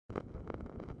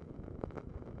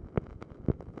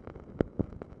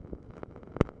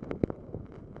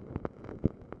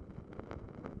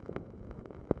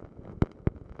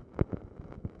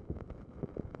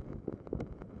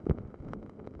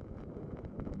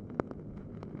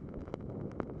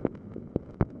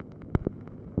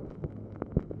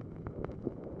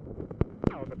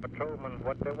them and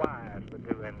what their wives were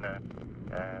doing.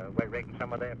 We reckon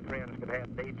some of their friends could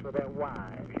have dates with their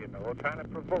wives, you know, trying to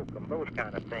provoke them, those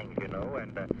kind of things, you know.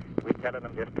 And we're telling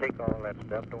them just take all that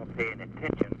stuff, don't pay any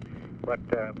attention. But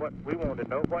what we want to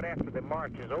know, what after the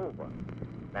march is over?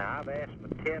 Now, I've asked for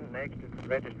 10 extra to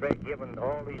register, given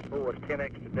all these boards 10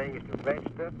 extra days to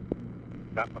register.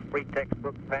 Got my free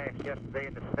textbook passed yesterday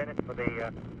in the Senate for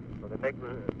the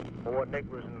Negroes, more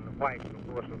Negroes and whites, of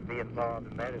course, will be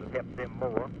involved in that. It'll help them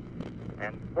more.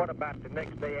 And what about the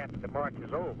next day after the march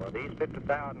is over? These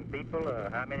 50,000 people,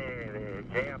 how many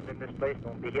jams in this place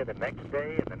going to be here the next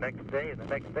day and the next day and the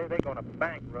next day? They're going to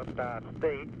bankrupt our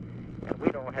state, and we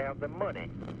don't have the money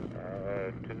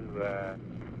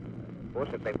of course,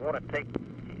 if they want to take,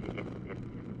 if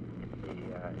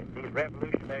these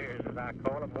revolutionaries, as I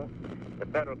call them, want the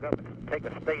federal government to take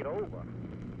a state over,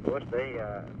 of course, they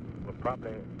will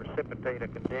probably precipitate a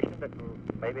condition that will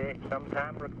maybe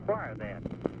sometime require that.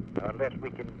 Unless we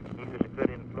can use a good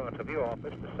influence of your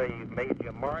office to say you've made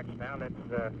your march, now let's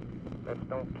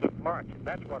don't keep marching.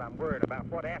 That's what I'm worried about.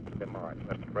 What after the march,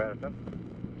 Mr. President?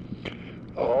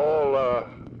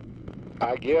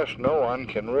 I guess no one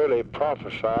can really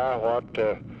prophesy what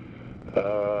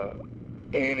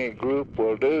any group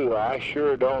will do. I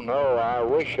sure don't know. I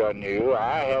wish I knew.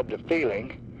 I had the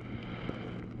feeling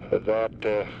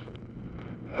that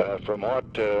from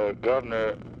what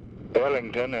Governor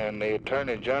Ellington and the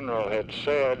Attorney General had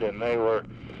said, and they were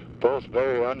both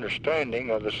very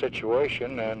understanding of the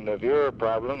situation and of your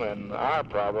problem and our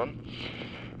problem,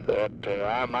 that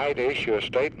I might issue a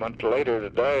statement later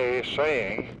today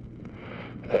saying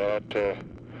that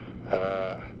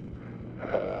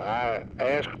I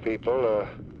ask people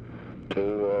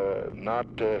to not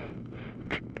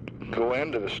go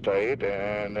into the state,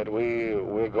 and that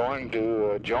we're going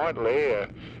to jointly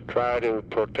try to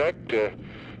protect the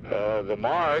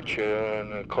march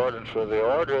in accordance with the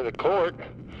order of the court,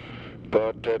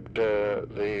 but that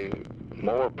the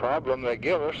more problem they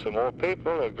give us, the more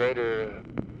people, the greater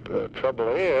trouble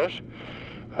is.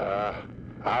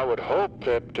 I would hope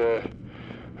that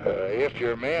if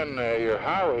your men, your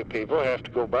highway people, have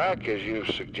to go back, as you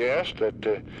suggest,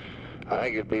 that I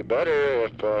think it'd be better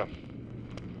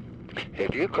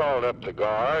if you called up the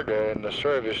Guard in the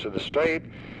service of the state,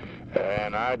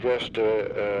 and I just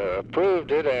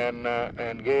approved it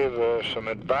and gave some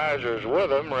advisors with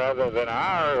them rather than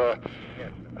our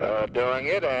doing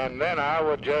it, and then I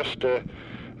would just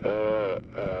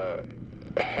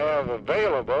have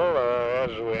available,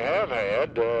 as we have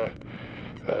had,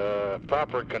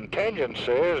 proper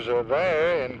contingencies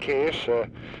there in case,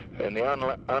 in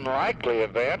the unlikely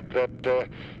event that the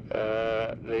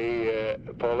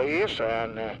police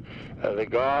and the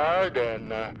Guard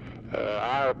and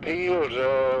our appeals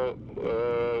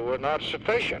were not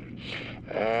sufficient.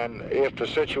 And if the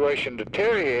situation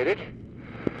deteriorated,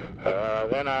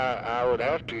 then I would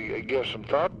have to give some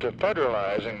thought to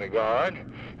federalizing the Guard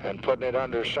and putting it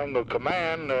under single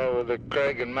command with the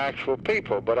Craig and Maxwell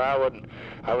people. But I would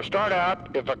start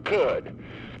out, if I could,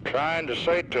 trying to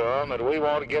say to them that we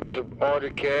want to get the order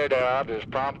carried out as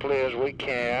promptly as we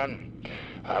can.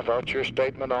 I thought your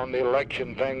statement on the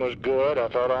election thing was good. I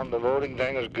thought on the voting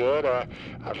thing was good. I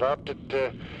thought that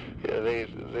the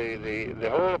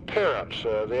whole appearance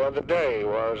the other day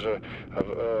was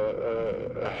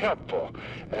helpful.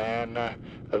 And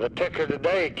the ticker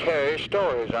today carries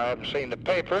stories. I haven't seen the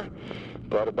paper,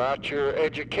 but about your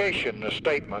education, the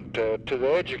statement to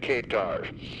the educators.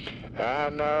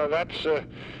 And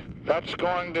that's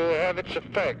going to have its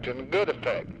effect, and a good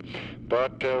effect.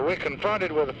 But we're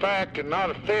confronted with a fact and not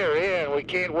a theory, and we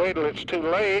can't wait till it's too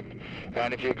late.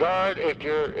 And if your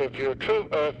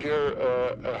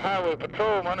highway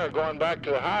patrolmen are going back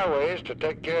to the highways to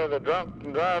take care of the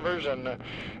drunk drivers and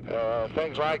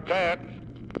things like that,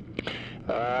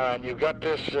 and you've got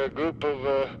this group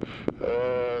of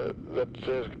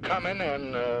that's coming,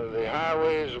 and the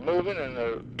highways moving, and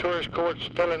the tourist courts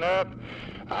filling up,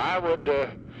 I would,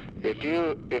 if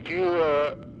you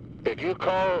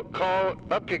call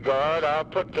up your Guard, I'll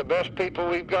put the best people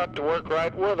we've got to work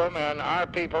right with them, and our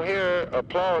people here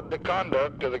applaud the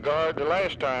conduct of the Guard the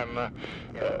last time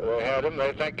they had them.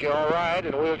 They think you're all right,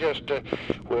 and we'll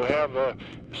have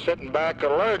sitting back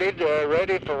alerted,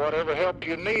 ready for whatever help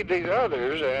you need these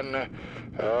others. And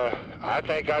I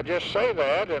think I just say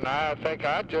that, and I think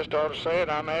I just ought to say it.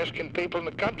 I'm asking people in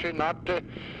the country not to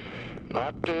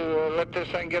let this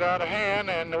thing get out of hand,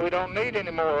 and we don't need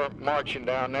any more marching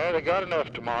down there. They got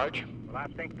enough to march. Well, I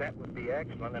think that would be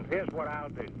excellent, and here's what I'll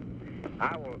do.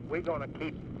 We're going to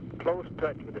keep close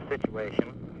touch with the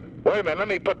situation. Wait a minute, let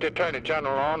me put the Attorney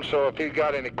General on, so if he's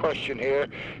got any question here,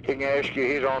 he can ask you.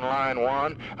 He's on line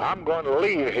 1. I'm going to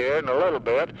leave here in a little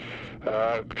bit,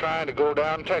 trying to go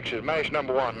down Texas. Mash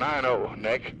number 1, 90,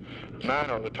 Nick.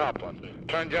 90, the top one.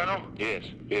 Attorney General? Yes,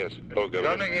 yes. Oh, Governor.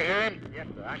 Governor, can you hear him? Yes,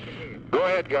 sir, I can hear you. Go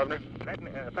ahead, Governor.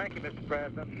 Thank you, Mr.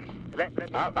 President. Let me...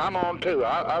 I'm on, too.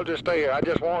 I'll just stay here. I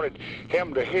just wanted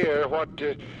him to hear what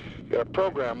your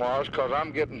program was, because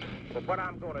I'm getting... Well, what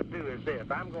I'm going to do is this.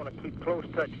 I'm going to keep close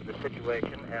touch with the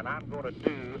situation, and I'm going to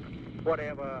do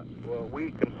whatever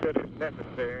we consider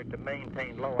necessary to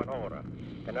maintain law and order.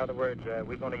 In other words,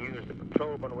 we're going to use the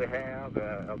patrolmen we have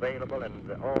available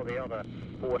and all the other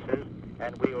forces,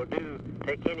 and we will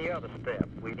take any other step.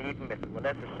 We'd even, if it were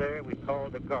necessary, we'd call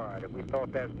the guard. If we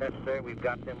thought that's necessary, we've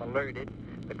got them alerted,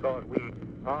 because we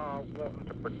are wanting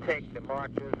to protect the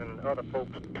marchers and other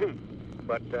folks too.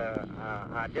 But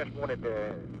I just wanted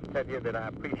to tell you that I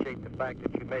appreciate the fact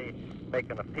that you may make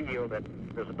an appeal that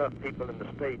there's enough people in the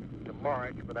state to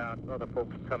march without other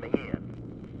folks coming in.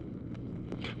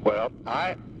 Well,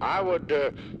 I would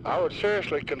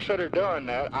seriously consider doing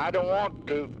that. I don't want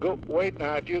to go. Wait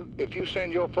now, if you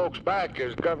send your folks back,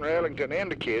 as Governor Ellington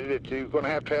indicated, that you're going to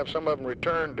have some of them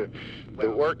return to the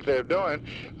work they're doing.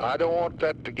 I don't want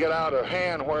that to get out of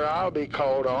hand where I'll be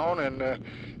called on and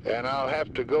I'll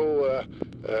have to go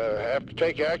have to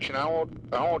take action. I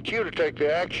want you to take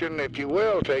the action, if you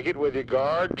will, take it with your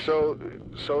guard, so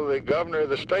the governor of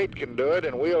the state can do it,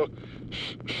 and we'll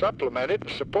supplement it and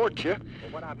support you.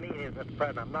 Well, what I mean is, Mr.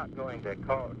 President, I'm not going to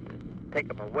take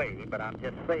them away, but I'm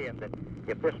just saying that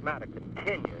if this matter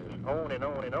continues on and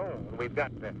on and on, we've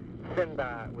got to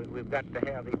we've got to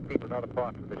have these people in other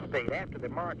parts of the state. After the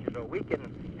march is over, we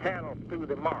can handle through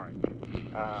the march,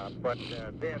 but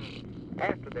then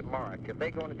after the march, if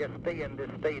they're going to just stay in this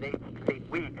state 8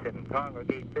 weeks and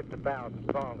congregate 50,000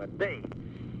 strong a day,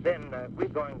 then we're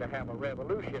going to have a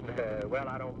revolution. Well,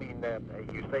 I don't mean that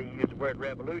you use the word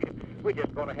revolution. We're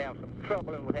just going to have some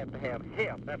trouble, and we'll have to have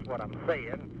help. That's what I'm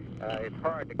saying. It's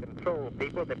hard to control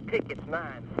people. The pickets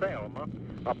now in Selma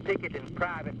are picketing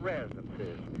private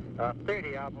residences.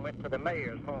 30 of them went to the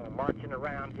mayor's home, marching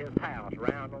around his house,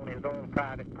 around on his own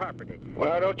private property.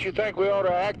 Well, don't you think we ought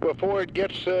to act before it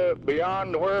gets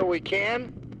beyond where we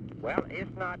can? Well, it's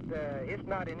not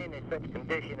in any such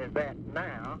condition as that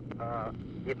now.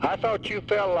 I thought you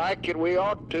felt like it. We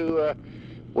ought to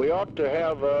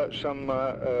have some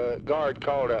guard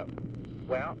called up.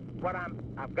 Well,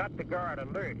 I've got the guard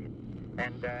alerted,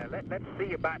 and let's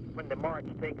see about when the march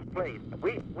takes place.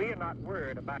 We are not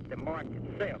worried about the march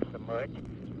itself so much.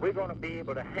 We're going to be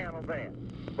able to handle that.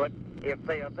 But if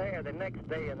they are there the next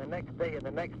day and the next day and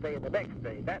the next day and the next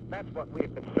day, that's what we're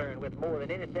concerned with more than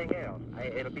anything else.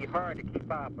 It'll be hard to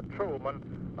keep our patrolmen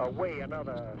away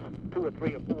another 2 or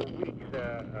 3 or 4 weeks,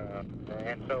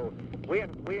 and so I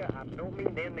don't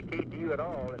mean to indicate to you at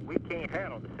all that we can't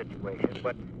handle the situation,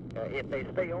 but if they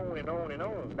stay on and on and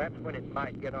on, that's when it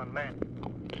might get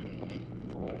unmanageable.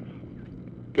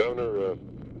 Governor,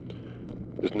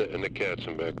 isn't it in the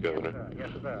Katzenbach, Governor? Yes,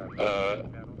 sir.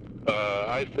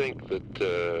 I think that,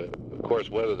 of course,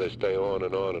 whether they stay on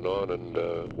and on and on and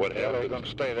what happens... They're going to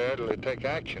stay there till they take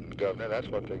action, Governor. That's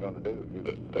what they're going to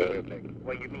do.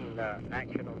 Well, you mean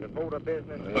action on the voter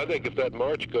business? I think if that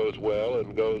march goes well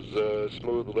and goes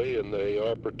smoothly and they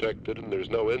are protected and there's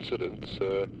no incidents,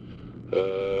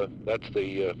 that's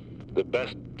the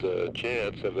best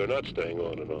chance if they're not staying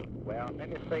on and on. Well, let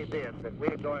me say this, that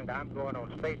I'm going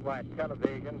on statewide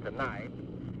television tonight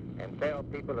and tell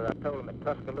people that I told them at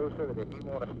Tuscaloosa that if you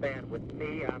want to stand with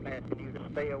me, I'm asking you to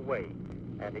stay away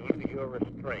and to use your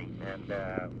restraint. And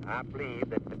I believe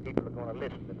that the people are going to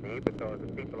listen to me because the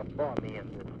people are for me in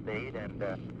this state, and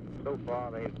so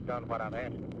far they've done what I've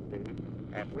asked them to do.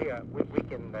 And we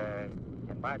can,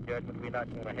 in my judgment, we're not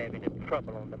going to have any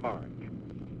trouble on the march.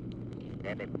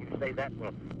 And if you say that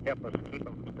will help us keep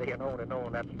them from staying on and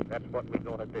on, that's what we're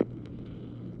going to do.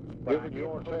 David, you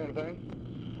want to say anything?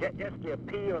 Just the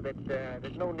appeal that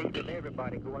there's no need of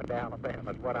everybody going to Alabama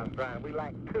is what I'm trying. We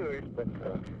like tourists, but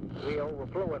we're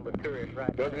overflowing with tourists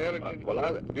right now.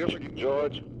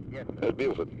 George? Yes, sir. That's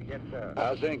Buford. Yes, sir.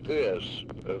 I think this,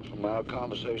 from our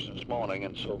conversation this morning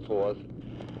and so forth,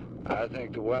 I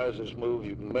think the wisest move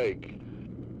you can make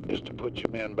is to put your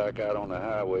men back out on the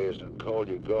highways and call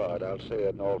your guard. I'll say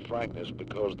that in all frankness,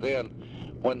 because then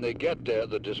when they get there,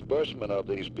 the disbursement of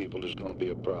these people is going to be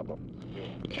a problem.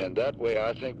 And that way,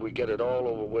 I think we get it all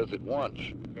over with at once.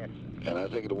 Yes. And I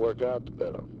think it'll work out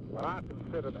better. Well, I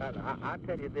consider that. I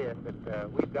tell you this,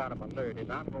 that we've got them alerted,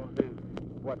 and I'm going to do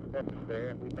what's necessary,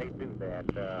 and we may do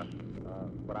that.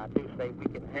 But I do say we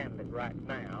can handle it right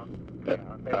now.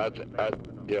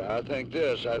 I think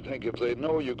this. I think if they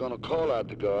know you're going to call out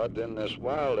the Guard, then this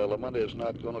wild element is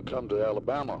not going to come to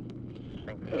Alabama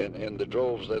in the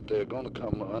droves that they're going to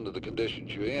come under the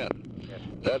conditions you're in. Yes.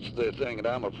 That's the thing that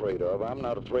I'm afraid of. I'm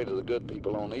not afraid of the good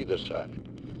people on either side.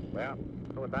 Well,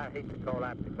 of course, I hate to call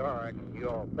out the Guard, and you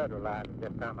all Federalize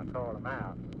this time I call them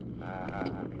out.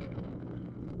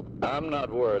 I'm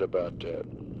not worried about that.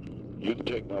 You can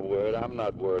take my word, I'm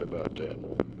not worried about that.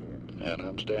 And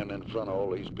I'm standing in front of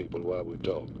all these people while we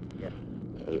talk. Yes.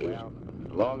 As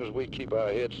long as we keep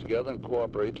our heads together and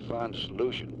cooperate to find a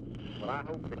solution. Well, I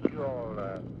hope that you all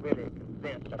really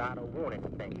convinced that I don't want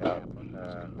anything to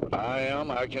happen. I am,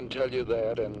 I can tell you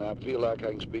that, and I feel like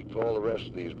I can speak for all the rest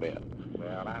of these men.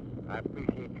 Well, I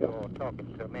appreciate you all talking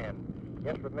to me. And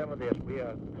just remember this, we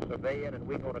are surveying and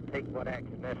we're going to take what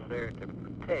action necessary to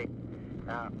protect.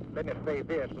 Now, let me say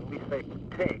this, when we say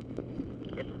protect,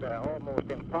 it's almost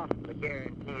impossible to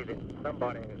guarantee that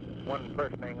one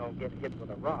person ain't going to get hit with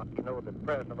a rock. You know, the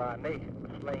president of our nation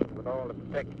was slain with all the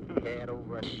protection he had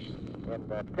over in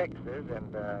Texas,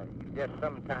 and you just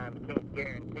sometimes can't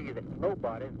guarantee that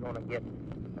nobody's going to get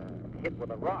hit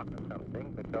with a rock or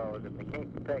something, because if they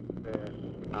can't protect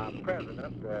our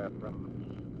president from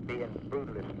being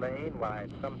brutally slain, why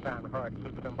it's sometimes hard to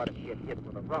keep somebody from getting hit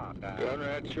with a rock. Governor,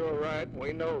 that's sure right.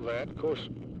 We know that. Of course,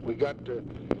 we got to,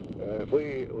 if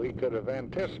we could have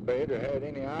anticipated or had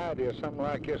any idea something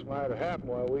like this might have happened,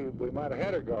 well, we might have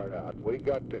had our guard out.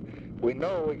 We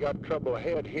know we got trouble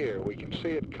ahead here. We can see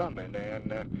it coming,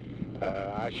 and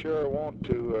I sure want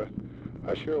to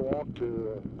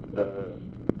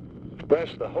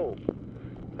express the hope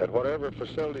that whatever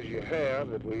facilities you have,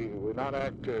 that we not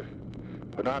act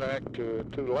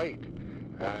too late,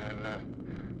 and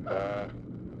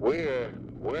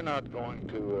we're not going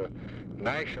to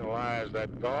nationalize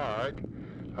that Guard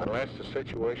unless the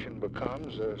situation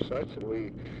becomes such that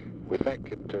we think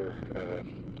that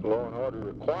law and order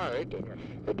require it, and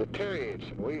it deteriorates.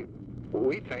 And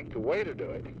we think the way to do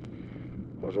it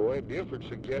was the way Buford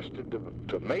suggested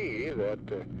to me,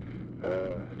 that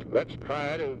let's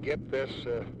try to get this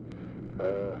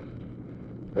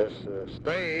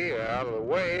stay out of the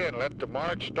way and let the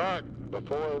march start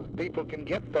before people can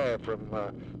get there from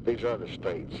these other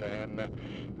states. And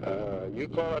you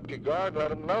call up your Guard, let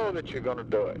them know that you're going to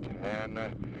do it. And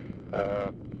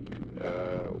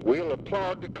we'll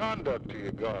applaud the conduct of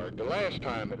your Guard the last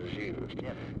time it was used.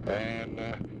 Yes. And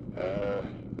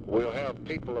we'll have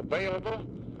people available,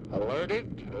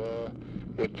 alerted,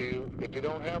 if you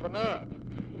don't have enough.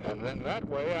 And then that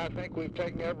way, I think we've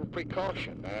taken every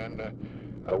precaution. And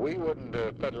we wouldn't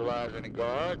federalize any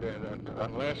Guard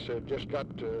unless it just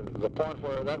got to the point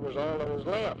where that was all that was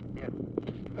left. Yes.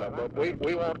 But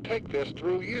we won't take this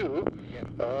through you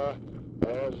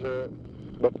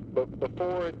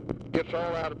before it gets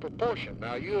all out of proportion.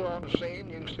 Now, you're on the scene,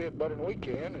 you can see it better than we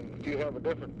can, and if you have a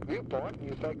different viewpoint and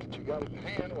you think that you got it in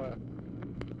hand, well...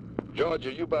 George,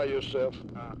 are you by yourself?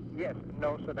 Yes.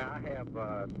 No, sir. Now, I have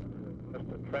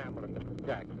Mr. Trammell and Mr.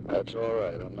 Jackson. That's all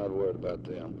right. I'm not worried about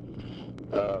them.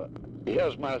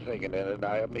 Here's my thinking in it, and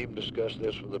I haven't even discussed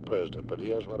this with the president, but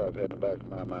here's what I've had in the back of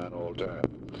my mind all the time.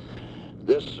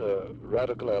 This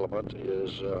radical element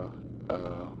is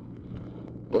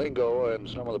lingo, and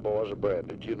some of the boys are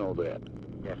branded. You know that.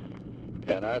 Yes.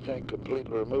 And I think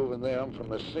completely removing them from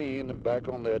the scene, back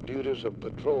on their duties of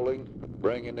patrolling,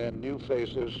 bringing in new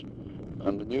faces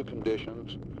under new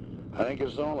conditions, I think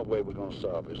it's the only way we're going to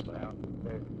solve this thing.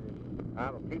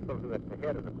 Now, our people who are at the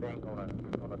head of the thing going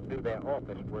to do their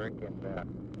office work, and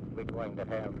we're going to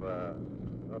have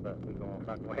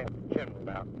not going to have the general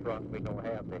out front. We're going to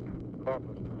have the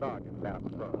corporals and sergeants out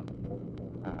front.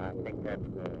 I think that's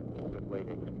a good way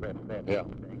to express that. Yeah.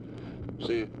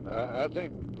 See, I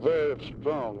think very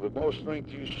strong. The most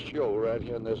strength you show right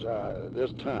here in this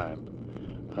time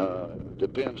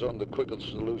depends on the quickest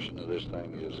solution to this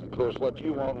thing is. Of course, what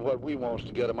you want and what we want is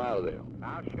to get them out of there.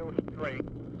 I'll show strength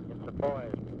insofar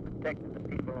as protecting the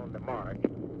people on the march.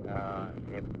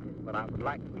 But I would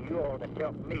like for you all to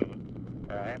help me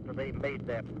after they've made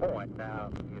their point.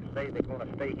 Now, you say they're going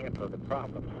to stay here till the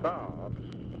problem's solved.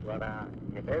 Well,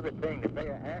 if everything that they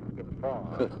are asking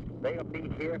for, they'll be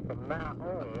here from now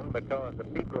on, because the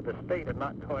people of the state are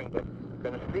not going to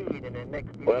concede in the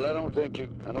next year. Well, I don't think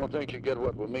you get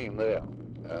what we mean there.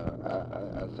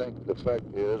 I think the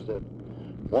fact is that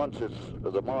once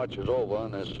the march is over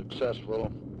and is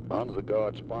successful under the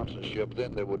Guard sponsorship,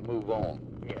 then they would move on.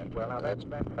 Yes, well, now that's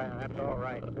fine. That's all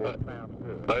right. That sounds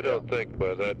good. I don't think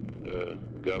by that,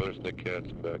 Governor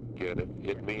Katzenbach, get it.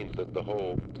 It means that the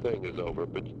whole thing is over.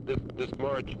 But this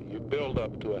march, you build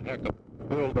up to a heck of